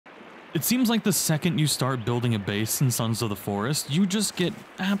It seems like the second you start building a base in Sons of the Forest, you just get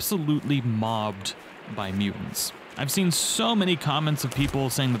absolutely mobbed by mutants. I've seen so many comments of people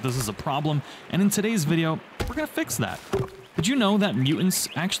saying that this is a problem, and in today's video, we're gonna fix that. Did you know that mutants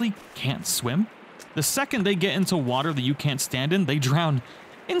actually can't swim? The second they get into water that you can't stand in, they drown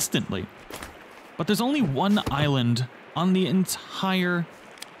instantly. But there's only one island on the entire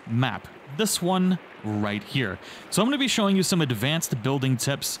map. This one right here. So I'm going to be showing you some advanced building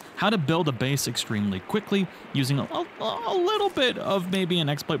tips, how to build a base extremely quickly using a little bit of maybe an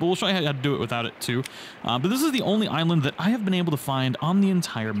exploit, but we'll show you how to do it without it too. But this is the only island that I have been able to find on the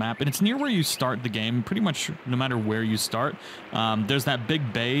entire map, and it's near where you start the game, pretty much no matter where you start. There's that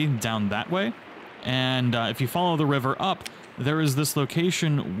big bay down that way, and if you follow the river up, there is this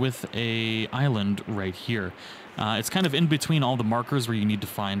location with a island right here. It's kind of in between all the markers where you need to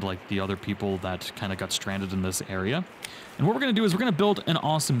find like the other people that kind of got stranded in this area. And what we're going to do is we're going to build an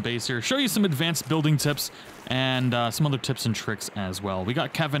awesome base here, show you some advanced building tips and some other tips and tricks as well. We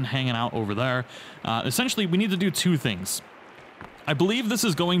got Kevin hanging out over there. Essentially, we need to do two things. I believe this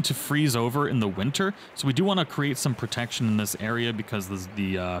is going to freeze over in the winter, so we do want to create some protection in this area because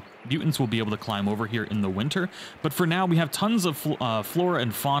the mutants will be able to climb over here in the winter. But for now, we have tons of flora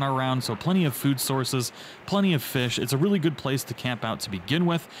and fauna around, so plenty of food sources, plenty of fish. It's a really good place to camp out to begin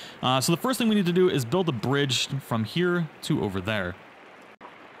with. So the first thing we need to do is build a bridge from here to over there.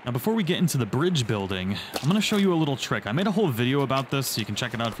 Now, before we get into the bridge building, I'm going to show you a little trick. I made a whole video about this, so you can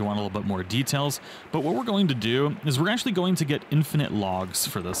check it out if you want a little bit more details. But what we're going to do is we're actually going to get infinite logs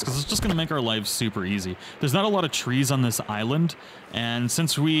for this, because it's just going to make our lives super easy. There's not a lot of trees on this island, and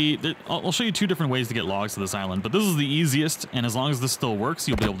since I'll show you two different ways to get logs to this island, but this is the easiest, and as long as this still works,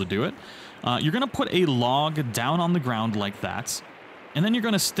 you'll be able to do it. You're going to put a log down on the ground like that, and then you're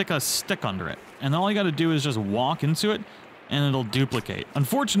going to stick a stick under it. And all you got to do is just walk into it, and it'll duplicate.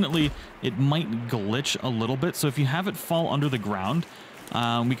 Unfortunately, it might glitch a little bit, so if you have it fall under the ground,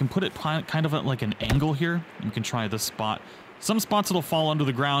 we can put it kind of at like an angle here. You can try this spot. Some spots it'll fall under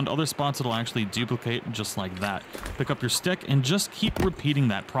the ground, other spots it'll actually duplicate just like that. Pick up your stick and just keep repeating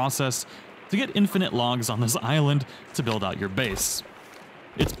that process to get infinite logs on this island to build out your base.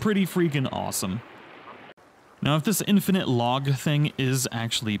 It's pretty freaking awesome. Now, if this infinite log thing is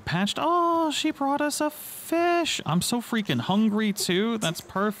actually patched... Oh, she brought us a fish! I'm so freaking hungry, too. That's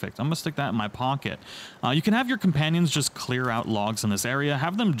perfect. I'm gonna stick that in my pocket. You can have your companions just clear out logs in this area.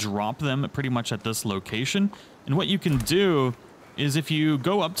 Have them drop them pretty much at this location. And what you can do is if you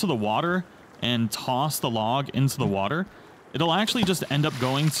go up to the water and toss the log into the water, it'll actually just end up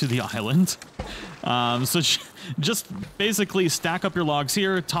going to the island. So just basically stack up your logs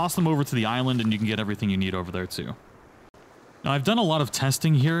here, toss them over to the island, and you can get everything you need over there too. Now, I've done a lot of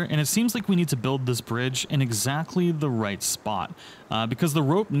testing here, and it seems like we need to build this bridge in exactly the right spot, because the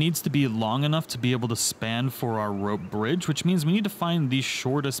rope needs to be long enough to be able to span for our rope bridge, which means we need to find the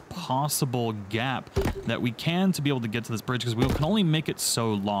shortest possible gap that we can to be able to get to this bridge, because we can only make it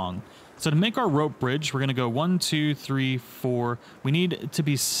so long. So to make our rope bridge, we're going to go 1, 2, 3, 4. We need to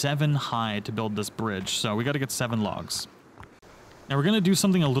be 7 high to build this bridge, so we got to get 7 logs. Now we're going to do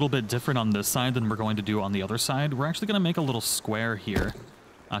something a little bit different on this side than we're going to do on the other side. We're actually going to make a little square here,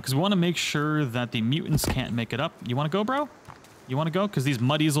 because we want to make sure that the mutants can't make it up. You want to go, bro? You want to go? Because these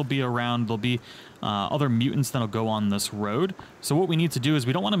muddies will be around. There'll be other mutants that'll go on this road. So what we need to do is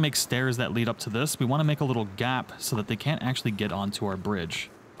we don't want to make stairs that lead up to this. We want to make a little gap so that they can't actually get onto our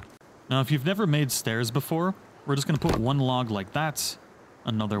bridge. Now, if you've never made stairs before, we're just going to put one log like that,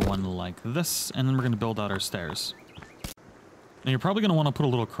 another one like this, and then we're going to build out our stairs. Now, you're probably going to want to put a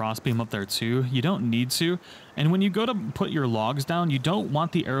little crossbeam up there too. You don't need to. And when you go to put your logs down, you don't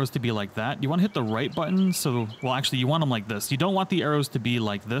want the arrows to be like that. You want to hit the right button. So, well, actually, you want them like this. You don't want the arrows to be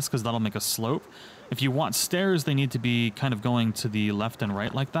like this because that'll make a slope. If you want stairs, they need to be kind of going to the left and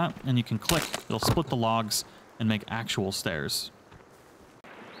right like that. And you can click. It'll split the logs and make actual stairs.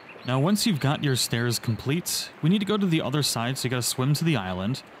 Now, once you've got your stairs complete, we need to go to the other side, so you gotta swim to the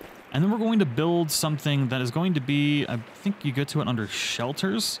island. And then we're going to build something that is going to be, I think you get to it under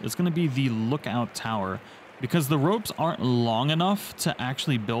shelters. It's gonna be the lookout tower, because the ropes aren't long enough to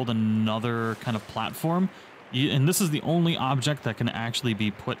actually build another kind of platform. And this is the only object that can actually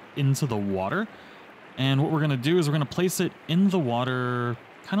be put into the water. And what we're gonna do is we're gonna place it in the water,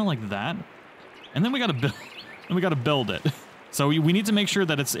 kind of like that. And then we gotta build it. So we need to make sure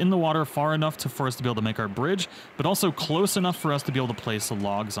that it's in the water far enough for us to be able to make our bridge, but also close enough for us to be able to place the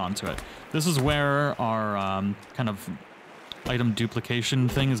logs onto it. This is where our kind of item duplication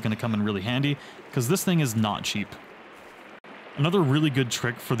thing is going to come in really handy, because this thing is not cheap. Another really good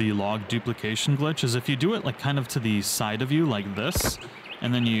trick for the log duplication glitch is if you do it like kind of to the side of you like this,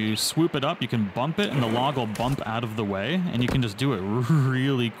 and then you swoop it up. You can bump it, and the log will bump out of the way, and you can just do it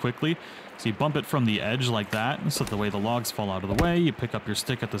really quickly. So you bump it from the edge like that, so that the way the logs fall out of the way, you pick up your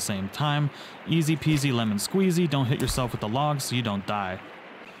stick at the same time. Easy peasy lemon squeezy. Don't hit yourself with the logs so you don't die.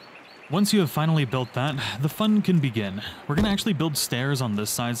 Once you have finally built that, the fun can begin. We're going to actually build stairs on this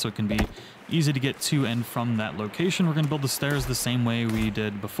side so it can be easy to get to and from that location. We're going to build the stairs the same way we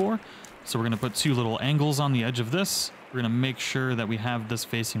did before. So we're going to put 2 little angles on the edge of this. We're going to make sure that we have this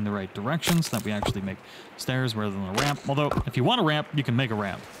facing the right direction so that we actually make stairs rather than a ramp. Although, if you want a ramp, you can make a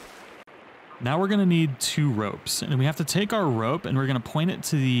ramp. Now we're going to need 2 ropes, and we have to take our rope and we're going to point it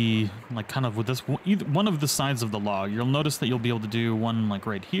to the, like, kind of with this, either one of the sides of the log. You'll notice that you'll be able to do one like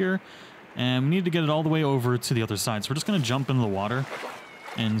right here, and we need to get it all the way over to the other side. So we're just going to jump into the water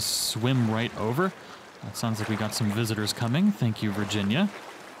and swim right over. That sounds like we got some visitors coming. Thank you, Virginia.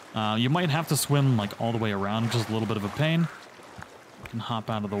 You might have to swim like all the way around, just a little bit of a pain. You can hop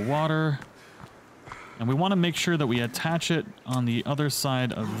out of the water. And we want to make sure that we attach it on the other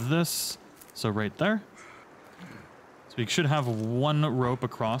side of this. So right there. So we should have 1 rope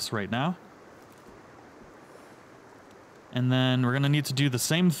across right now. And then we're going to need to do the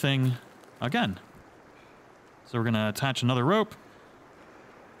same thing again. So we're going to attach another rope.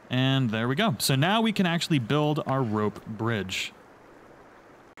 And there we go. So now we can actually build our rope bridge.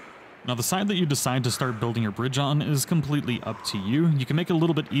 Now the side that you decide to start building your bridge on is completely up to you. You can make it a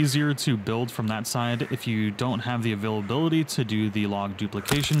little bit easier to build from that side if you don't have the availability to do the log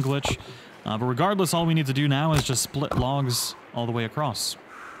duplication glitch. But regardless, all we need to do now is just split logs all the way across.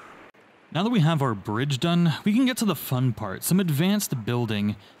 Now that we have our bridge done, we can get to the fun part, some advanced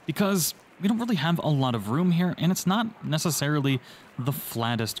building, because we don't really have a lot of room here, and it's not necessarily the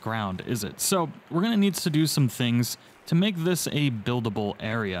flattest ground, is it? So we're going to need to do some things to make this a buildable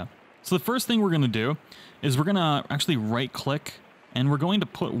area. So the first thing we're going to do is we're going to actually right-click, and we're going to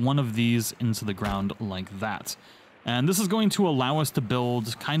put one of these into the ground like that. And this is going to allow us to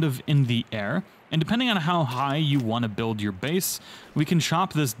build kind of in the air. And depending on how high you want to build your base, we can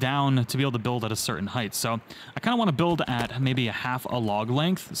chop this down to be able to build at a certain height. So I kind of want to build at maybe a half a log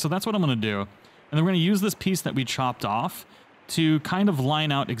length. So that's what I'm going to do. And then we're going to use this piece that we chopped off to kind of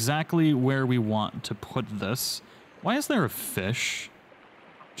line out exactly where we want to put this. Why is there a fish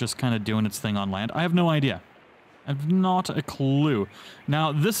just kind of doing its thing on land? I have no idea. I have not a clue.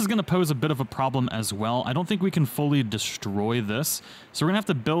 Now, this is going to pose a bit of a problem as well. I don't think we can fully destroy this. So we're going to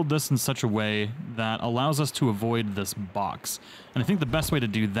have to build this in such a way that allows us to avoid this box. And I think the best way to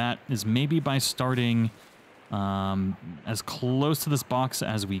do that is maybe by starting as close to this box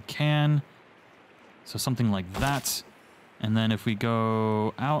as we can. So something like that. And then if we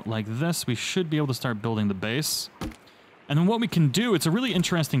go out like this, we should be able to start building the base. And then what we can do, it's a really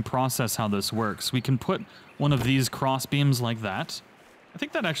interesting process how this works. We can put one of these cross beams like that. I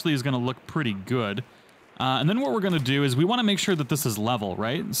think that actually is going to look pretty good. And then what we're going to do is we want to make sure that this is level,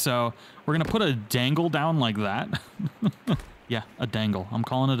 right? So we're going to put a dangle down like that. Yeah, a dangle. I'm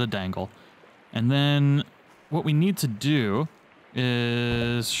calling it a dangle. And then what we need to do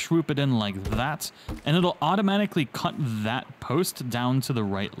is swoop it in like that. And it'll automatically cut that post down to the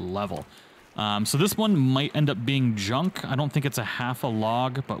right level. So this one might end up being junk. I don't think it's a half a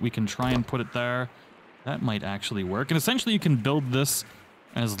log, but we can try and put it there. That might actually work. And essentially you can build this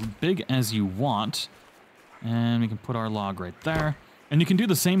as big as you want. And we can put our log right there. And you can do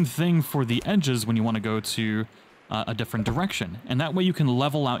the same thing for the edges when you want to go to a different direction. And that way you can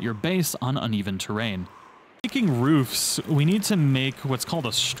level out your base on uneven terrain. Making roofs, we need to make what's called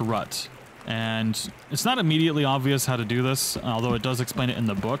a strut. And it's not immediately obvious how to do this, although it does explain it in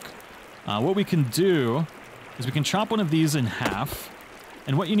the book. What we can do is we can chop one of these in half.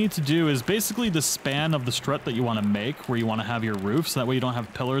 And what you need to do is basically the span of the strut that you want to make, where you want to have your roof, so that way you don't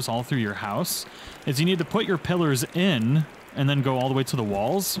have pillars all through your house, is you need to put your pillars in and then go all the way to the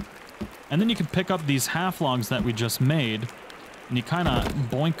walls. And then you can pick up these half logs that we just made, and you kind of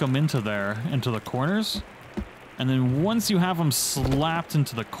boink them into there, into the corners. And then once you have them slapped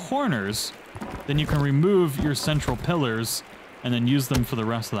into the corners, then you can remove your central pillars and then use them for the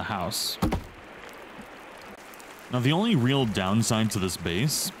rest of the house. Now, the only real downside to this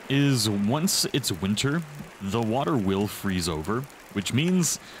base is once it's winter, the water will freeze over, which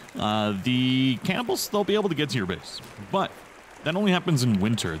means the cannibals, they'll be able to get to your base. But that only happens in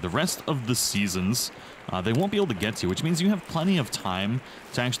winter. The rest of the seasons, they won't be able to get to, which means you have plenty of time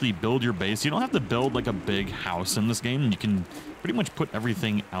to actually build your base. You don't have to build like a big house in this game. You can pretty much put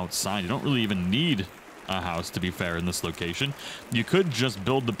everything outside. You don't really even need a house, to be fair, in this location. You could just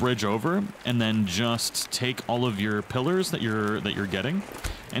build the bridge over and then just take all of your pillars that you're getting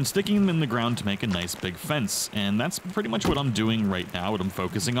and sticking them in the ground to make a nice big fence. And that's pretty much what I'm doing right now, what I'm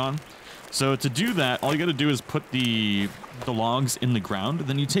focusing on. So to do that, all you gotta do is put the logs in the ground,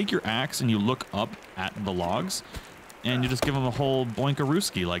 then you take your axe and you look up at the logs, and you just give them a whole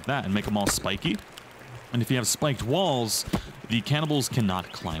boinkarooski like that and make them all spiky. And if you have spiked walls, the cannibals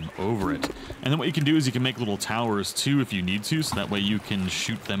cannot climb over it. And then what you can do is you can make little towers too if you need to, so that way you can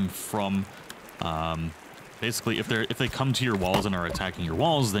shoot them from, basically if they come to your walls and are attacking your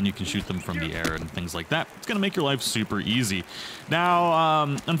walls, then you can shoot them from the air and things like that. It's gonna make your life super easy. Now,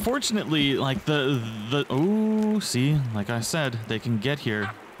 unfortunately, like oh, see, like I said, they can get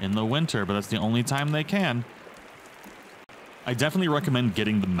here in the winter, but that's the only time they can. I definitely recommend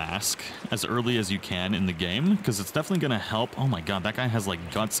getting the mask as early as you can in the game, because it's definitely going to help. Oh my god, that guy has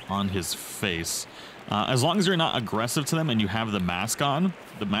like guts on his face. As long as you're not aggressive to them and you have the mask on,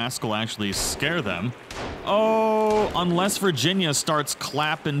 the mask will actually scare them. Oh, unless Virginia starts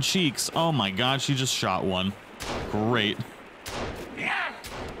clapping cheeks. Oh my god, she just shot one. Great.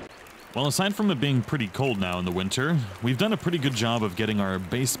 Well, aside from it being pretty cold now in the winter, we've done a pretty good job of getting our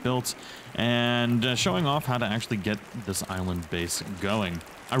base built and showing off how to actually get this island base going.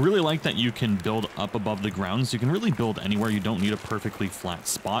 I really like that you can build up above the ground, so you can really build anywhere. You don't need a perfectly flat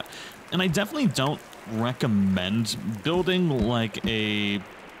spot. And I definitely don't recommend building like a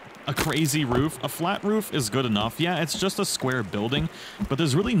crazy roof. A flat roof is good enough. Yeah, it's just a square building, but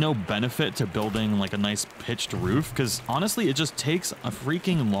there's really no benefit to building like a nice pitched roof, because honestly, it just takes a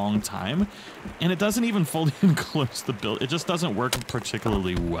freaking long time, and it doesn't even fully enclose the build. It just doesn't work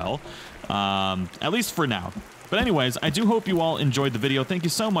particularly well, at least for now. But anyways, I do hope you all enjoyed the video. Thank you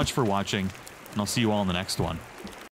so much for watching, and I'll see you all in the next one.